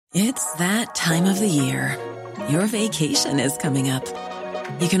It's that time of the year. Your vacation is coming up.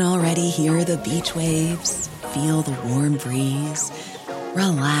 You can already hear the beach waves, feel the warm breeze,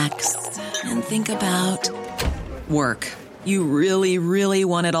 relax, and think about work. You really, really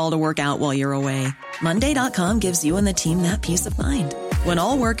want it all to work out while you're away. Monday.com gives you and the team that peace of mind. When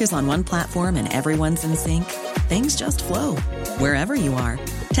all work is on one platform and everyone's in sync, things just flow. Wherever you are,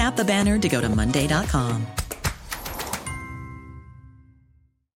 tap the banner to go to Monday.com.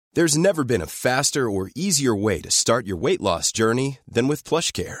 There's never been a faster or easier way to start your weight loss journey than with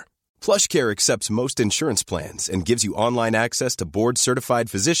PlushCare. PlushCare accepts most insurance plans and gives you online access to board-certified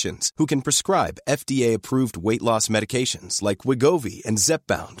physicians who can prescribe FDA-approved weight loss medications like Wegovy and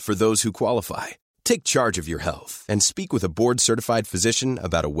Zepbound for those who qualify. Take charge of your health and speak with a board-certified physician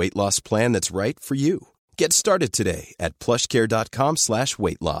about a weight loss plan that's right for you. Get started today at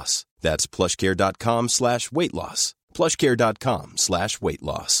plushcare.com/weight loss. That's plushcare.com/weight loss. plushcare.com/weight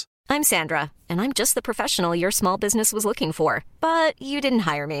loss. I'm Sandra, and I'm just the professional your small business was looking for. But you didn't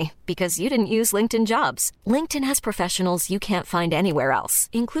hire me because you didn't use LinkedIn Jobs. LinkedIn has professionals you can't find anywhere else,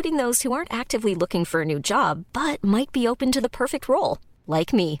 including those who aren't actively looking for a new job, but might be open to the perfect role,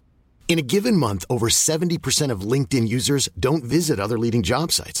 like me. In a given month, over 70% of LinkedIn users don't visit other leading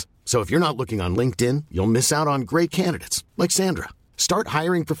job sites. So if you're not looking on LinkedIn, you'll miss out on great candidates like Sandra. Start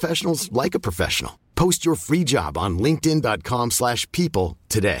hiring professionals like a professional. Post your free job on linkedin.com/people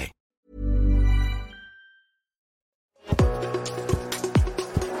today.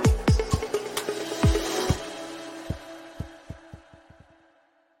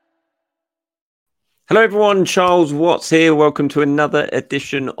 Hello everyone, Charles Watts here. Welcome to another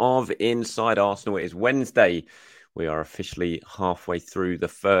edition of Inside Arsenal. It is Wednesday. We are officially halfway through the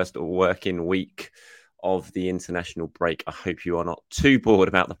first working week of the international break. I hope you are not too bored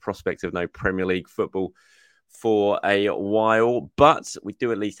about the prospect of no Premier League football for a while, but we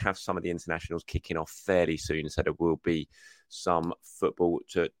do at least have some of the internationals kicking off fairly soon, so there will be some football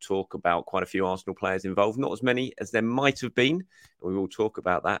to talk about. Quite a few Arsenal players involved, not as many as there might have been. We will talk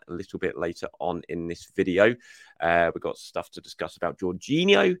about that a little bit later on in this video. We've got stuff to discuss about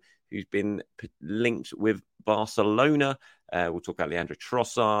Jorginho, who's been linked with Barcelona. We'll talk about Leandro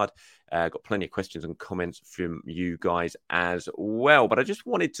Trossard. Got plenty of questions and comments from you guys as well. But I just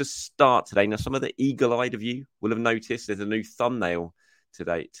wanted to start today. Now, some of the eagle-eyed of you will have noticed there's a new thumbnail to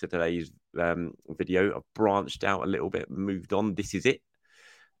today's video. I've branched out a little bit, moved on. This is it.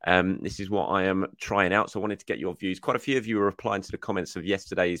 This is what I am trying out. So I wanted to get your views. Quite a few of you were replying to the comments of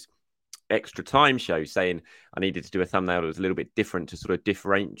yesterday's extra time show saying I needed to do a thumbnail that was a little bit different to sort of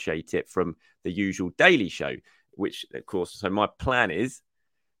differentiate it from the usual daily show, which of course, so my plan is,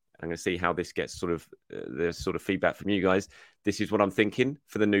 I'm going to see how this gets sort of the sort of feedback from you guys. This is what I'm thinking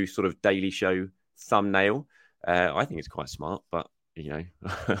for the new sort of daily show thumbnail. I think it's quite smart, but you know,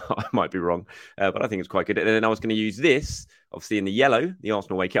 I might be wrong, but I think it's quite good. And then I was going to use this, obviously in the yellow, the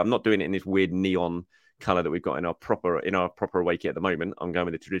Arsenal away kit. I'm not doing it in this weird neon colour that we've got in our proper away kit at the moment. I'm going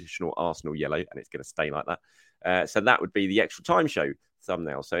with the traditional Arsenal yellow, and it's going to stay like that. So that would be the extra time show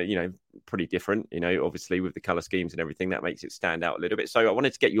thumbnail. So, you know, pretty different, you know, obviously with the colour schemes and everything, that makes it stand out a little bit. So I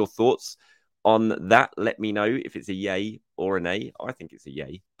wanted to get your thoughts on that. Let me know if it's a yay or a nay. I think it's a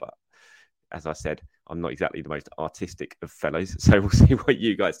yay, but as I said, I'm not exactly the most artistic of fellows. So we'll see what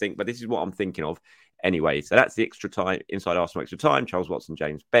you guys think. But this is what I'm thinking of anyway. So that's the extra time, Inside Arsenal extra time, Charles Watson,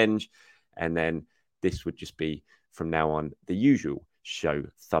 James Benge. And then this would just be, from now on, the usual show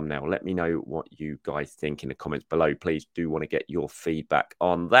thumbnail. Let me know what you guys think in the comments below. Please do want to get your feedback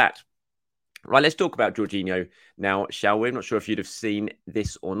on that. Right, let's talk about Jorginho now, shall we? I'm not sure if you'd have seen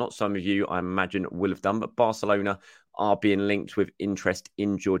this or not. Some of you, I imagine, will have done, but Barcelona are being linked with interest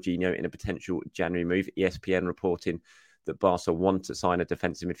in Jorginho in a potential January move. ESPN reporting that Barca want to sign a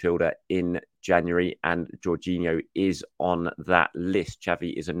defensive midfielder in January, and Jorginho is on that list.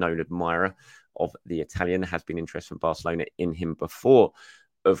 Xavi is a known admirer of the Italian, has been interest from Barcelona in him before,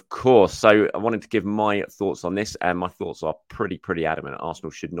 of course. So I wanted to give my thoughts on this, and my thoughts are pretty adamant.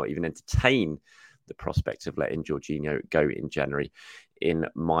 Arsenal should not even entertain the prospect of letting Jorginho go in January. In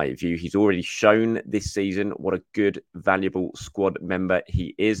my view, he's already shown this season what a good, valuable squad member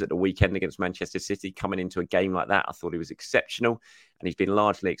he is. At the weekend against Manchester City, coming into a game like that, I thought he was exceptional, and he's been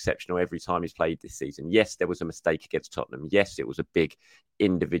largely exceptional every time he's played this season. Yes, there was a mistake against Tottenham. Yes, it was a big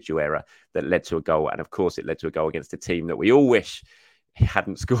individual error that led to a goal, and of course it led to a goal against a team that we all wish he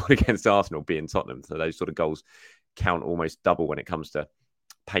hadn't scored against Arsenal, being Tottenham. So those sort of goals count almost double when it comes to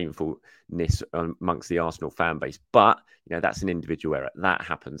painfulness amongst the Arsenal fan base. But, that's an individual error. That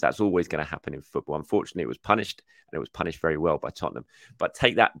happens. That's always going to happen in football. Unfortunately, it was punished, and it was punished very well by Tottenham. But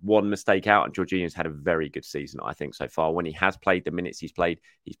take that one mistake out, and Jorginho's had a very good season, I think, so far. When he has played the minutes he's played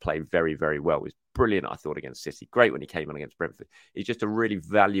very, very well. He was brilliant, I thought, against City. Great when he came on against Brentford. He's just a really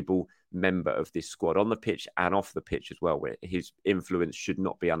valuable member of this squad on the pitch and off the pitch as well, where his influence should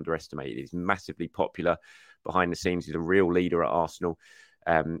not be underestimated. He's massively popular behind the scenes. He's a real leader at Arsenal.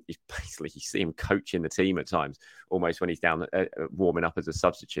 You see him coaching the team at times, almost when he's down warming up as a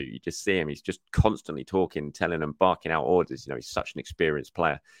substitute. You just see him. He's just constantly talking, telling them, barking out orders. He's such an experienced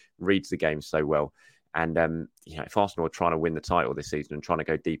player, reads the game so well. And, if Arsenal are trying to win the title this season and trying to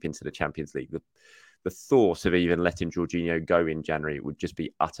go deep into the Champions League, the thought of even letting Jorginho go in January would just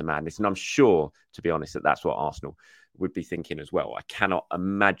be utter madness. And I'm sure, to be honest, that's what Arsenal would be thinking as well. I cannot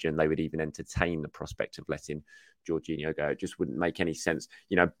imagine they would even entertain the prospect of letting Jorginho go. It just wouldn't make any sense,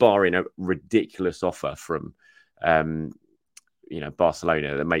 barring a ridiculous offer from,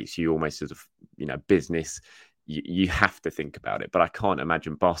 Barcelona that makes you almost as a, business. You have to think about it. But I can't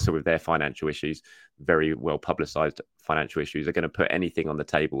imagine Barca, with their financial issues, very well publicised financial issues, are going to put anything on the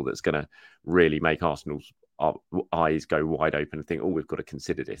table that's going to really make Arsenal's eyes go wide open and think, we've got to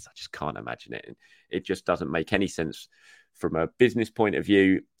consider this. I just can't imagine it. And it just doesn't make any sense from a business point of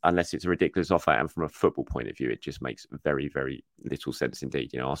view, unless it's a ridiculous offer. And from a football point of view, it just makes very, very little sense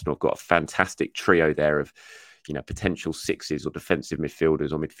indeed. Arsenal have got a fantastic trio there of, potential sixes or defensive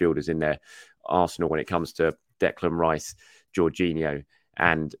midfielders or midfielders in there. Arsenal, when it comes to Declan Rice, Jorginho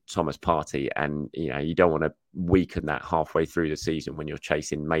and Thomas Partey. And, you don't want to weaken that halfway through the season when you're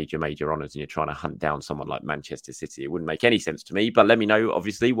chasing major honours and you're trying to hunt down someone like Manchester City. It wouldn't make any sense to me. But let me know,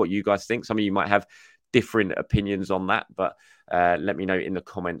 obviously, what you guys think. Some of you might have different opinions on that, but let me know in the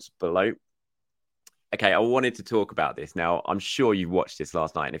comments below. Okay, I wanted to talk about this. Now, I'm sure you watched this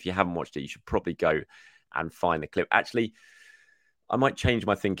last night, and if you haven't watched it, you should probably go and find the clip. Actually, I might change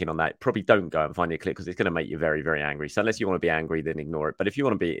my thinking on that. Probably don't go and find your clip because it's going to make you very, very angry. So unless you want to be angry, then ignore it. But if you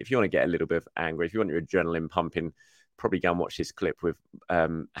want to get a little bit angry, if you want your adrenaline pumping, probably go and watch this clip with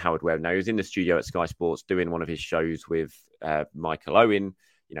Howard Webb. Now, he was in the studio at Sky Sports doing one of his shows with Michael Owen,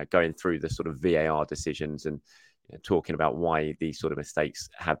 going through the sort of VAR decisions and talking about why these sort of mistakes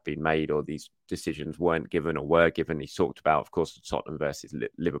have been made or these decisions weren't given or were given. He talked about, of course, the Tottenham versus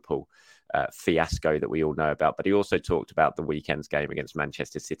Liverpool fiasco that we all know about. But he also talked about the weekend's game against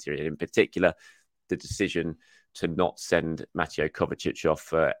Manchester City, and in particular, the decision to not send Mateo Kovacic off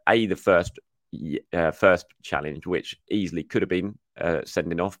for the first challenge, which easily could have been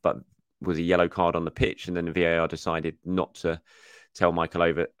sending off, but was a yellow card on the pitch. And then the VAR decided not to tell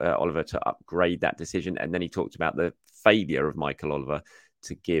Michael Oliver to upgrade that decision. And then he talked about the failure of Michael Oliver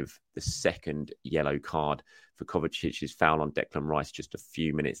to give the second yellow card for Kovacic's foul on Declan Rice just a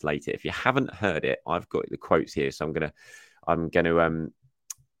few minutes later. If you haven't heard it, I've got the quotes here, so I'm going to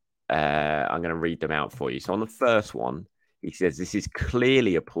read them out for you. So on the first one, he says, "This is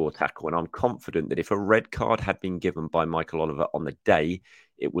clearly a poor tackle, and I'm confident that if a red card had been given by Michael Oliver on the day,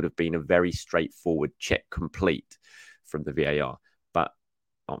 it would have been a very straightforward check complete from the VAR. But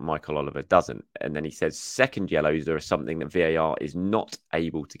Michael Oliver doesn't." And then he says, "Second yellows are something that VAR is not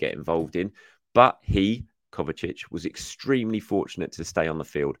able to get involved in, but Kovacic, was extremely fortunate to stay on the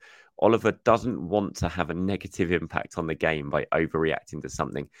field. Oliver doesn't want to have a negative impact on the game by overreacting to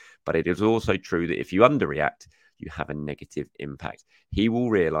something, but it is also true that if you underreact, you have a negative impact. He will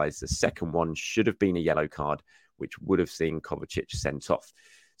realise the second one should have been a yellow card, which would have seen Kovacic sent off."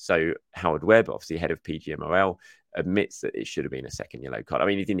 So Howard Webb, obviously head of PGMOL, admits that it should have been a second yellow card. I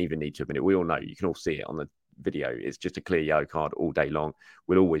mean, he didn't even need to admit it. We all know. You can all see it on the video. It's just a clear yellow card all day long.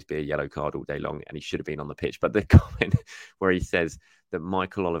 Will always be a yellow card all day long, and he should have been on the pitch. But the comment where he says that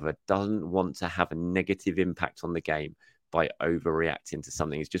Michael Oliver doesn't want to have a negative impact on the game by overreacting to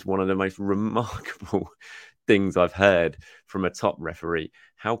something is just one of the most remarkable things I've heard from a top referee.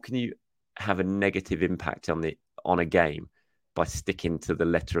 How can you have a negative impact on a game by sticking to the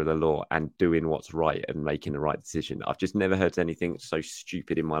letter of the law and doing what's right and making the right decision? I've just never heard anything so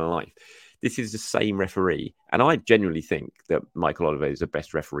stupid in my life. This is the same referee, and I genuinely think that Michael Oliver is the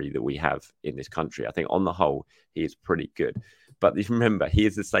best referee that we have in this country. I think on the whole, he is pretty good. But remember, he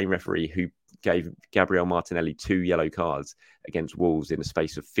is the same referee who gave Gabriel Martinelli 2 yellow cards against Wolves in the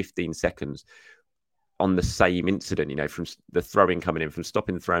space of 15 seconds on the same incident, from the throw-in coming in, from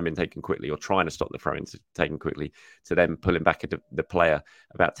stopping the throw-in taken quickly or trying to stop the throw-in taken quickly to then pulling back at the player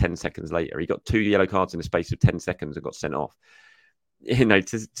about 10 seconds later. He got 2 yellow cards in the space of 10 seconds and got sent off.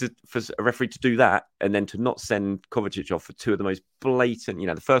 for a referee to do that and then to not send Kovacic off for two of the most blatant,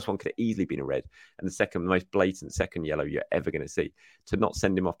 the first one could have easily been a red, and the second, the most blatant second yellow you're ever going to see. To not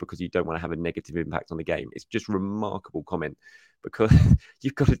send him off because you don't want to have a negative impact on the game, it's just remarkable comment, because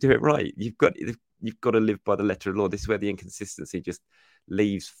you've got to do it right. You've got to live by the letter of the law. This is where the inconsistency just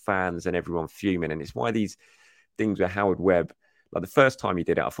leaves fans and everyone fuming, and it's why these things where Howard Webb, like the first time he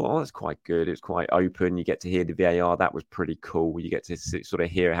did it, I thought, that's quite good. It's quite open. You get to hear the VAR. That was pretty cool. You get to sort of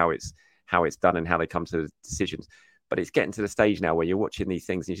hear how it's done and how they come to the decisions. But it's getting to the stage now where you're watching these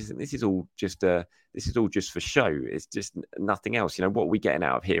things and you just think this is all just for show. It's just nothing else. What are we getting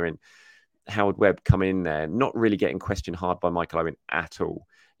out of hearing Howard Webb come in there, not really getting questioned hard by Michael Owen at all?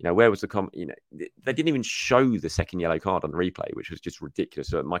 Where was the they didn't even show the second yellow card on the replay, which was just ridiculous.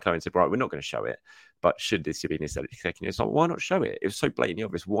 So Michael Owen said, right, we're not going to show it, but should this have been a second? It's like, why not show it? It was so blatantly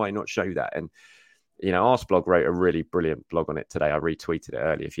obvious. Why not show that? And, Arsblog wrote a really brilliant blog on it today. I retweeted it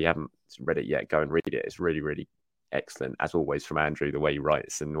earlier. If you haven't read it yet, go and read it. It's really, really excellent. As always from Andrew, the way he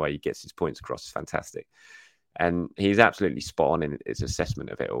writes and the way he gets his points across is fantastic. And he's absolutely spot on in his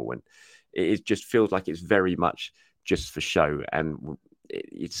assessment of it all. And it just feels like it's very much just for show. And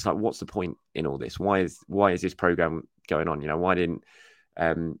it's like, what's the point in all this? Why is this program going on? Why didn't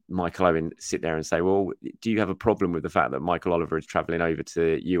Michael Owen sit there and say, well, do you have a problem with the fact that Michael Oliver is travelling over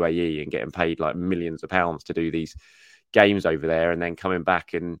to UAE and getting paid like millions of pounds to do these games over there, and then coming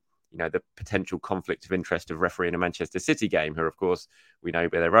back and the potential conflict of interest of refereeing a Manchester City game, who of course we know who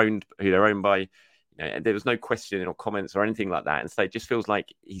they're owned by. There was no question or comments or anything like that. And so it just feels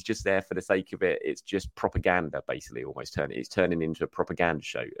like he's just there for the sake of it. It's just propaganda, basically, almost it's turning into a propaganda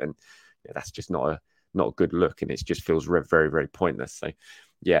show. And that's just not a good look. And it just feels very, very pointless. So,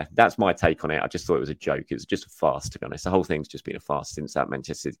 yeah, that's my take on it. I just thought it was a joke. It was just a farce, to be honest. The whole thing's just been a farce since that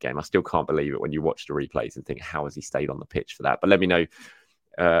Manchester City game. I still can't believe it when you watch the replays and think, how has he stayed on the pitch for that? But let me know,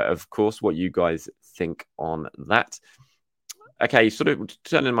 of course, what you guys think on that. Okay, sort of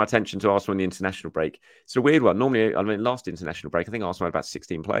turning my attention to Arsenal in the international break. It's a weird one. Normally, last international break, I think Arsenal had about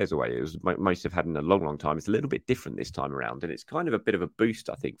 16 players away. It was most have had in a long, long time. It's a little bit different this time around, and it's kind of a bit of a boost,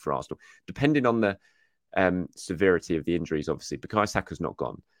 I think, for Arsenal, depending on the severity of the injuries. Obviously, Bukayo Saka's not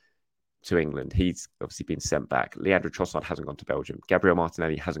gone to England. He's obviously been sent back. Leandro Trossard hasn't gone to Belgium. Gabriel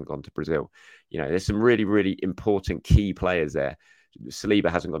Martinelli hasn't gone to Brazil. There's some really, really important key players there.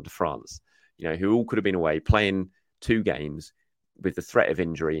 Saliba hasn't gone to France. Who all could have been away playing 2 games with the threat of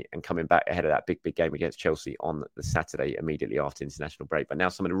injury and coming back ahead of that big game against Chelsea on the Saturday immediately after international break. But now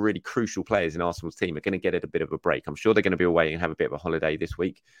some of the really crucial players in Arsenal's team are going to get a bit of a break. I'm sure they're going to be away and have a bit of a holiday this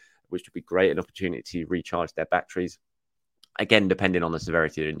week, which would be great, an opportunity to recharge their batteries. Again, depending on the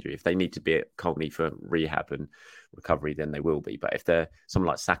severity of the injury. If they need to be at Colney for rehab and recovery, then they will be. But if they're someone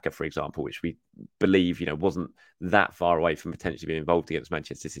like Saka, for example, which we believe, wasn't that far away from potentially being involved against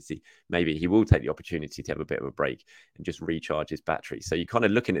Manchester City, maybe he will take the opportunity to have a bit of a break and just recharge his battery. So you're kind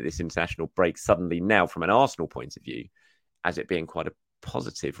of looking at this international break suddenly now from an Arsenal point of view as it being quite a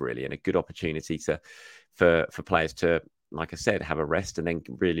positive, really, and a good opportunity for players to, like I said, have a rest and then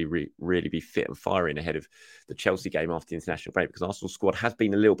really be fit and firing ahead of the Chelsea game after the international break, because Arsenal's squad has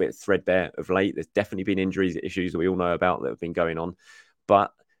been a little bit threadbare of late. There's definitely been injuries, issues that we all know about that have been going on,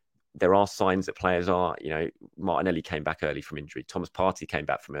 but there are signs that players are, Martinelli came back early from injury. Thomas Partey came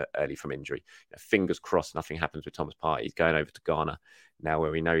back early from injury. Fingers crossed nothing happens with Thomas Partey. He's going over to Ghana now,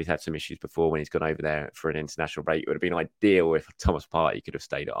 where we know he's had some issues before when he's gone over there for an international break. It would have been ideal if Thomas Partey could have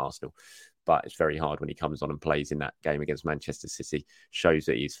stayed at Arsenal. But it's very hard when he comes on and plays in that game against Manchester City. Shows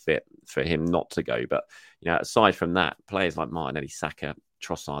that he's fit for him not to go. But, aside from that, players like Martinelli, Saka,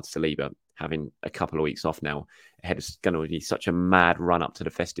 Trossard, Saliba, having a couple of weeks off now ahead of going to be such a mad run up to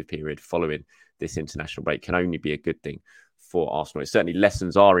the festive period following this international break can only be a good thing for Arsenal. It certainly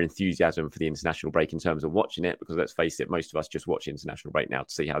lessens our enthusiasm for the international break in terms of watching it, because let's face it, most of us just watch international break now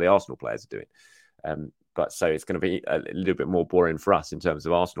to see how the Arsenal players are doing. But so it's going to be a little bit more boring for us in terms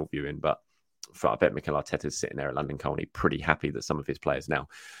of Arsenal viewing. But I bet Mikel Arteta's sitting there at London Colney pretty happy that some of his players now,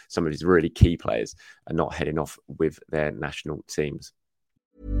 some of his really key players, are not heading off with their national teams.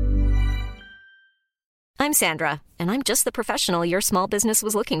 I'm Sandra, and I'm just the professional your small business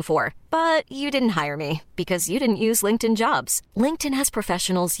was looking for. But you didn't hire me because you didn't use LinkedIn Jobs. LinkedIn has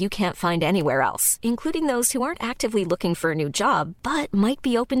professionals you can't find anywhere else, including those who aren't actively looking for a new job, but might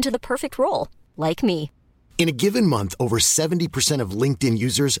be open to the perfect role, like me. In a given month, over 70% of LinkedIn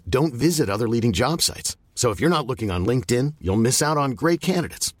users don't visit other leading job sites. So if you're not looking on LinkedIn, you'll miss out on great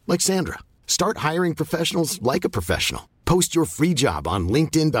candidates like Sandra. Start hiring professionals like a professional. Post your free job on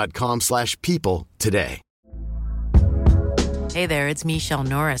linkedin.com/people today. Hey there, it's Michelle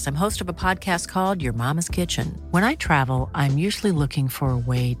Norris. I'm host of a podcast called Your Mama's Kitchen. When I travel, I'm usually looking for a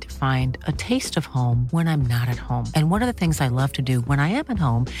way to find a taste of home when I'm not at home. And one of the things I love to do when I am at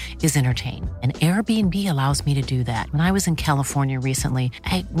home is entertain. And Airbnb allows me to do that. When I was in California recently,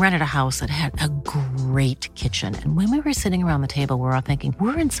 I rented a house that had a great kitchen. And when we were sitting around the table, we were all thinking,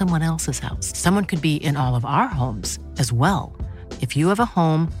 we're in someone else's house. Someone could be in all of our homes as well. If you have a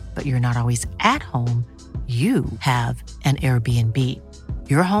home, but you're not always at home, you have an Airbnb.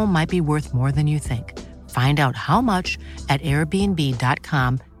 Your home might be worth more than you think. Find out how much at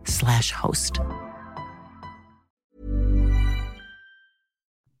airbnb.com/host.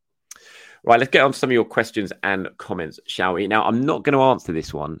 Right, let's get on to some of your questions and comments, shall we? Now, I'm not going to answer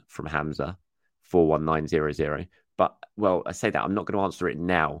this one from Hamza, 41900. But, well, I say that, I'm not going to answer it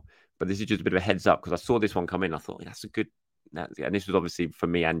now. But this is just a bit of a heads up because I saw this one come in. I thought, that's a good... And this was obviously for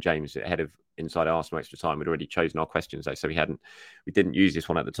me and James ahead of Inside Arsenal Extra Time. We'd already chosen our questions though, so we didn't use this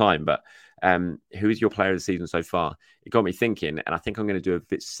one at the time. But who is your player of the season so far? It got me thinking, and I think I'm going to do a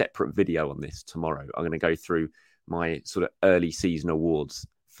bit separate video on this tomorrow. I'm going to go through my sort of early season awards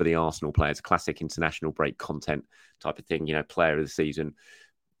for the Arsenal players, classic international break content type of thing. You know, player of the season,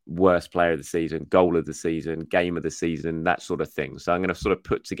 worst player of the season, goal of the season, game of the season, that sort of thing. So I'm going to sort of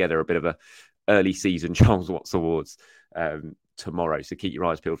put together a bit of a early season Charles Watts Awards tomorrow. So keep your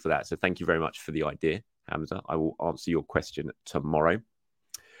eyes peeled for that. So thank you very much for the idea, Hamza. I will answer your question tomorrow.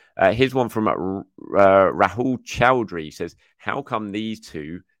 Here's one from Rahul Chowdhury. He says, how come these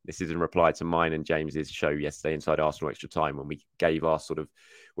two, this is in reply to mine and James's show yesterday, Inside Arsenal Extra Time, when we gave our sort of,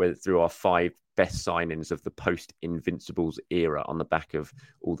 went through our 5 best signings of the post-Invincibles era on the back of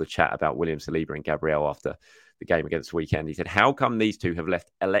all the chat about William Saliba and Gabriel after the game against the weekend. He said, how come these two have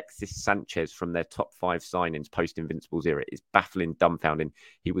left Alexis Sanchez from their top 5 signings post-Invincibles era? It's baffling, dumbfounding.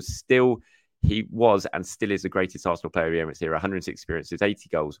 He was and still is the greatest Arsenal player of the Emirates era. 106 experiences, 80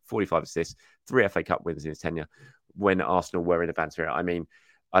 goals, 45 assists, 3 FA Cup wins in his tenure when Arsenal were in the banter era. I mean,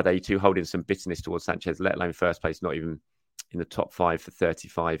 are they two holding some bitterness towards Sanchez, let alone first place, not even in the top 5 for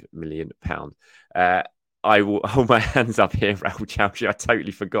 £35 million? I will hold my hands up here, Raul Chowdhury. I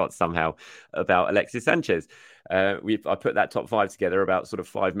totally forgot somehow about Alexis Sanchez. I put that top 5 together about sort of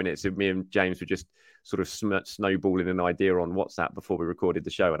 5 minutes of me and James were just sort of snowballing an idea on WhatsApp before we recorded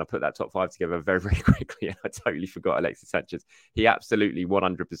the show. And I put that top 5 together very, very quickly. And I totally forgot Alexis Sanchez. He absolutely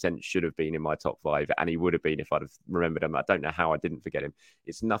 100% should have been in my top 5. And he would have been if I'd have remembered him. I don't know how I didn't forget him.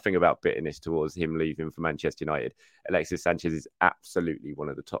 It's nothing about bitterness towards him leaving for Manchester United. Alexis Sanchez is absolutely one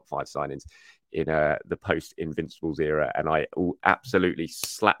of the top 5 signings in the post-Invincibles era. And I absolutely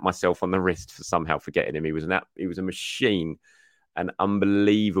slapped myself on the wrist for somehow forgetting him. He was a machine, an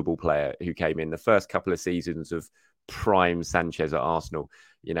unbelievable player who came in the first couple of seasons of prime Sanchez at Arsenal.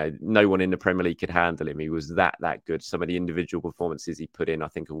 You know, no one in the Premier League could handle him. He was that good. Some of the individual performances he put in, I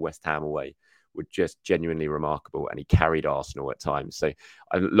think of West Ham away, were just genuinely remarkable, and he carried Arsenal at times. So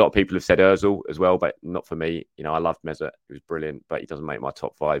a lot of people have said Ozil as well, but not for me. You know, I loved Mesut. He was brilliant, but he doesn't make my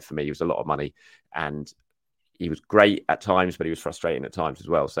top 5 for me. He was a lot of money, and he was great at times, but he was frustrating at times as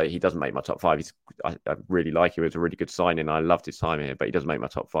well. So he doesn't make my top 5. I really like him. It was a really good signing. I loved his time here, but he doesn't make my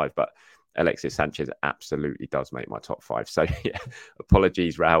top 5. But Alexis Sanchez absolutely does make my top 5. So yeah,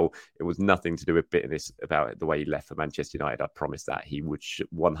 apologies, Raul. It was nothing to do with bitterness about the way he left for Manchester United. I promise that he would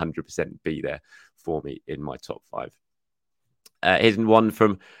 100% be there for me in my top 5. Here's one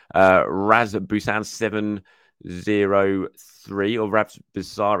from Raz Busan 703 or Raz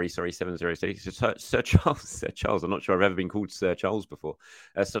Bizarri, 703. Sir Charles. I'm not sure I've ever been called Sir Charles before.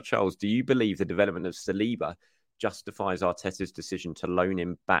 Sir Charles, do you believe the development of Saliba justifies Arteta's decision to loan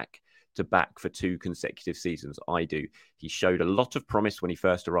him back for 2 consecutive seasons? I do. He showed a lot of promise when he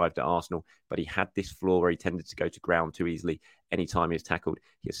first arrived at Arsenal, but he had this flaw where he tended to go to ground too easily anytime he was tackled.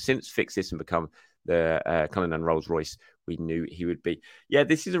 He has since fixed this and become the Cullinan Rolls-Royce we knew he would be. Yeah,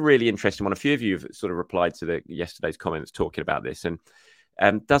 this is a really interesting one. A few of you have sort of replied to yesterday's comments talking about this. And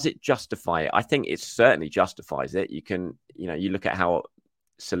does it justify it? I think it certainly justifies it. You look at how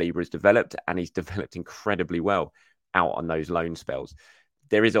Saliba has developed, and he's developed incredibly well out on those loan spells.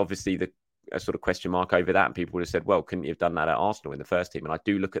 There is obviously a sort of question mark over that, and people would have said, well, couldn't you have done that at Arsenal in the first team? And I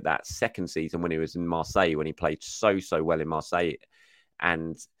do look at that second season when he was in Marseille, when he played so well in Marseille,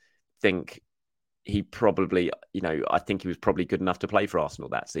 and think he probably, I think he was probably good enough to play for Arsenal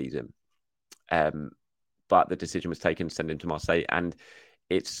that season. But the decision was taken to send him to Marseille, and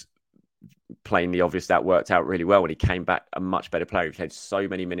it's plainly obvious that worked out really well when he came back a much better player. He played so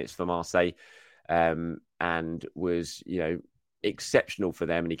many minutes for Marseille and was, exceptional for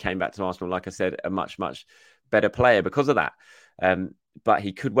them. And he came back to Arsenal, like I said, a much better player because of that. But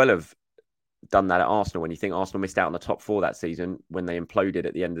he could well have done that at Arsenal. When you think Arsenal missed out on the top 4 that season, when they imploded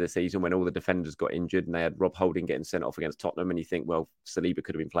at the end of the season, when all the defenders got injured and they had Rob Holding getting sent off against Tottenham, and you think, well, Saliba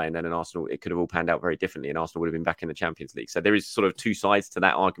could have been playing then, and Arsenal, it could have all panned out very differently, and Arsenal would have been back in the Champions League. So there is sort of 2 sides to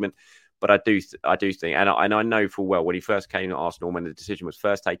that argument. But I do think, and I know full well, when he first came to Arsenal, when the decision was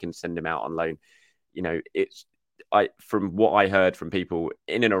first taken to send him out on loan, from what I heard from people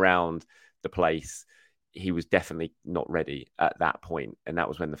in and around the place, he was definitely not ready at that point. And that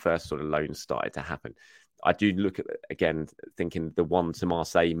was when the first sort of loans started to happen. I do look at, again, thinking the one to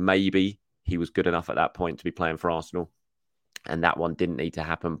Marseille, maybe he was good enough at that point to be playing for Arsenal. And that one didn't need to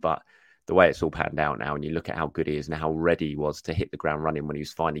happen. But the way it's all panned out now, and you look at how good he is and how ready he was to hit the ground running when he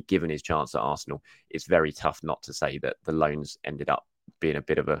was finally given his chance at Arsenal, it's very tough not to say that the loans ended up being a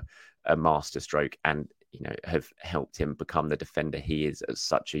bit of a masterstroke and, have helped him become the defender he is at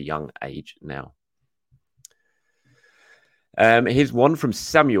such a young age now. Here's one from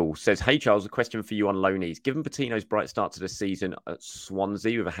Samuel. Says, hey, Charles, a question for you on loanees. Given Patino's bright start to the season at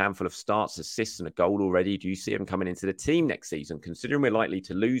Swansea with a handful of starts, assists and a goal already, do you see him coming into the team next season? Considering we're likely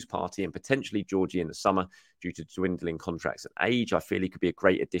to lose Partey and potentially Jorginho in the summer due to dwindling contracts and age, I feel he could be a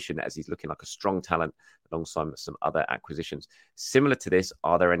great addition as he's looking like a strong talent alongside some other acquisitions. Similar to this,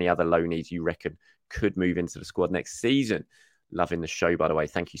 are there any other loanees you reckon could move into the squad next season? Loving the show, by the way.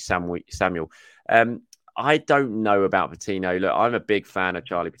 Thank you, Samuel. I don't know about Patino. Look, I'm a big fan of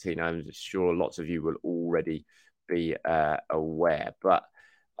Charlie Patino. I'm sure lots of you will already be aware. But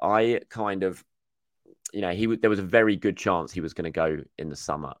I kind of, there was a very good chance he was going to go in the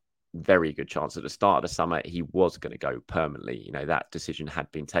summer. Very good chance. At the start of the summer, he was going to go permanently. That decision had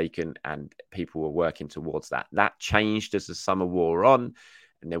been taken and people were working towards that. That changed as the summer wore on.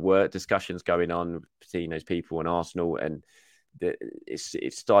 And there were discussions going on with Patino's people and Arsenal, and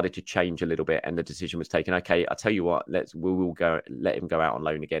it started to change a little bit, and the decision was taken. Okay, I'll tell you what, we'll go let him go out on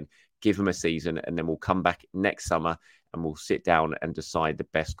loan again, give him a season, and then we'll come back next summer and we'll sit down and decide the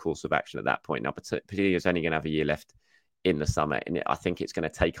best course of action at that point. Now, Patino's only going to have a year left in the summer, and I think it's going to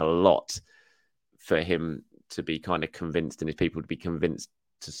take a lot for him to be kind of convinced and his people to be convinced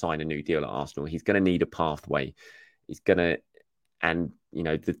to sign a new deal at Arsenal. He's going to need a pathway. He's going to, and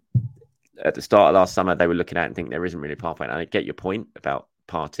at the start of last summer, they were looking at it and think there isn't really a pathway. And I get your point about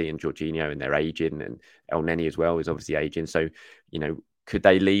Partey and Jorginho and they're aging, and El Neni as well is obviously aging. So, could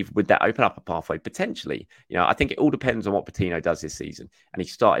they leave? Would that open up a pathway? Potentially. I think it all depends on what Patino does this season. And he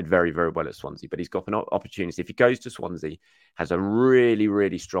started very, very well at Swansea, but he's got an opportunity. If he goes to Swansea, has a really,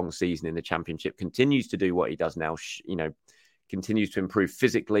 really strong season in the Championship, continues to do what he does now, continues to improve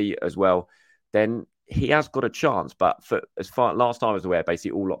physically as well, then he has got a chance. But for last time I was aware,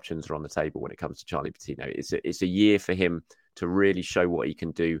 basically all options are on the table when it comes to Charlie Patino. It's a year for him to really show what he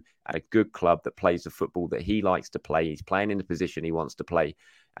can do at a good club that plays the football that he likes to play. He's playing in the position he wants to play.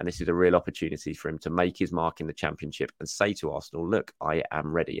 And this is a real opportunity for him to make his mark in the Championship and say to Arsenal, look, I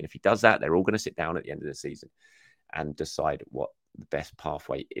am ready. And if he does that, they're all going to sit down at the end of the season and decide what the best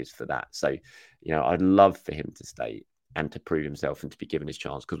pathway is for that. So, I'd love for him to stay and to prove himself and to be given his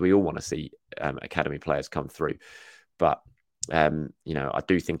chance, because we all want to see academy players come through. But, I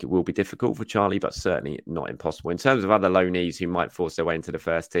do think it will be difficult for Charlie, but certainly not impossible. In terms of other loanees who might force their way into the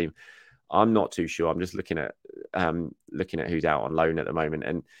first team, I'm not too sure. I'm just looking at who's out on loan at the moment.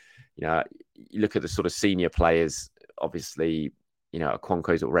 And, you look at the sort of senior players, obviously,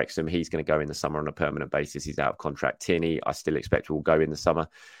 Okonkwo's at Wrexham. He's going to go in the summer on a permanent basis. He's out of contract. Tierney, I still expect will go in the summer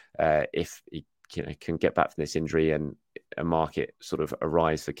if he can get back from this injury and a market sort of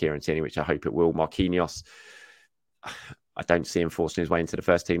arise for Kieran Tierney, which I hope it will. Marquinhos, I don't see him forcing his way into the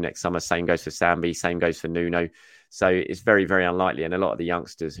first team next summer. Same goes for Sambi, same goes for Nuno. So it's very, very unlikely. And a lot of the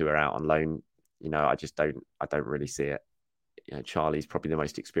youngsters who are out on loan, I don't really see it. Charlie's probably the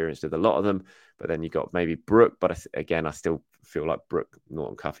most experienced of a lot of them, but then you've got maybe Brook. But again, I still feel like Brook,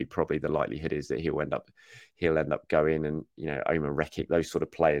 Norton Cuffy, probably the likelihood is that he'll end up going, and Omar Rekik, those sort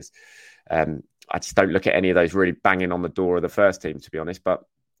of players. I just don't look at any of those really banging on the door of the first team, to be honest. But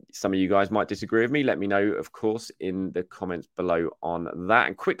some of you guys might disagree with me. Let me know, of course, in the comments below on that.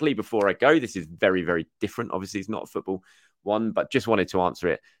 And quickly before I go, this is very, very different. Obviously, it's not a football one, but just wanted to answer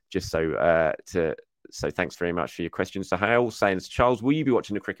it just So thanks very much for your questions. So Hale saying, Charles, will you be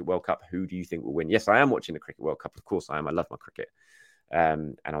watching the Cricket World Cup? Who do you think will win? Yes, I am watching the Cricket World Cup. Of course I am. I love my cricket.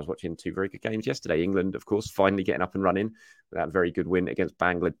 And I was watching 2 very good games yesterday. England, of course, finally getting up and running with that very good win against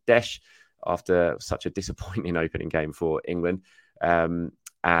Bangladesh after such a disappointing opening game for England. And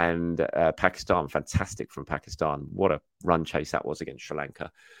Pakistan, fantastic from Pakistan. What a run chase that was against Sri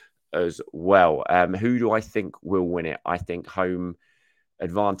Lanka as well. Who do I think will win it? I think home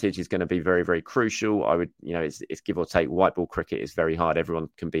advantage is going to be very, very crucial. I would, it's give or take. White ball cricket is very hard. Everyone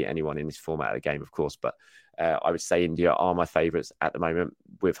can beat anyone in this format of the game, of course. But I would say India are my favourites at the moment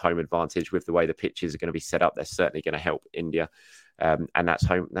with home advantage. With the way the pitches are going to be set up, they're certainly going to help India. And that's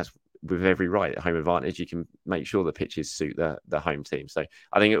home. That's with every right. Home advantage, you can make sure the pitches suit the home team. So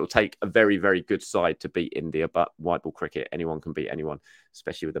I think it will take a very, very good side to beat India. But white ball cricket, anyone can beat anyone,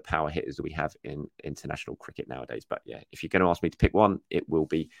 especially with the power hitters that we have in international cricket nowadays. But yeah, if you're going to ask me to pick one, it will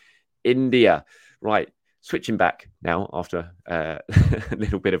be India. Right. Switching back now after a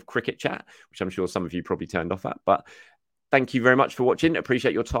little bit of cricket chat, which I'm sure some of you probably turned off at. But thank you very much for watching.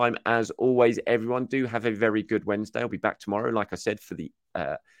 Appreciate your time. As always, everyone, do have a very good Wednesday. I'll be back tomorrow, like I said, for the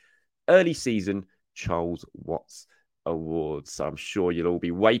early season Charles Watts Awards. So I'm sure you'll all be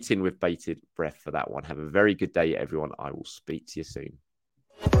waiting with bated breath for that one. Have a very good day, everyone. I will speak to you soon.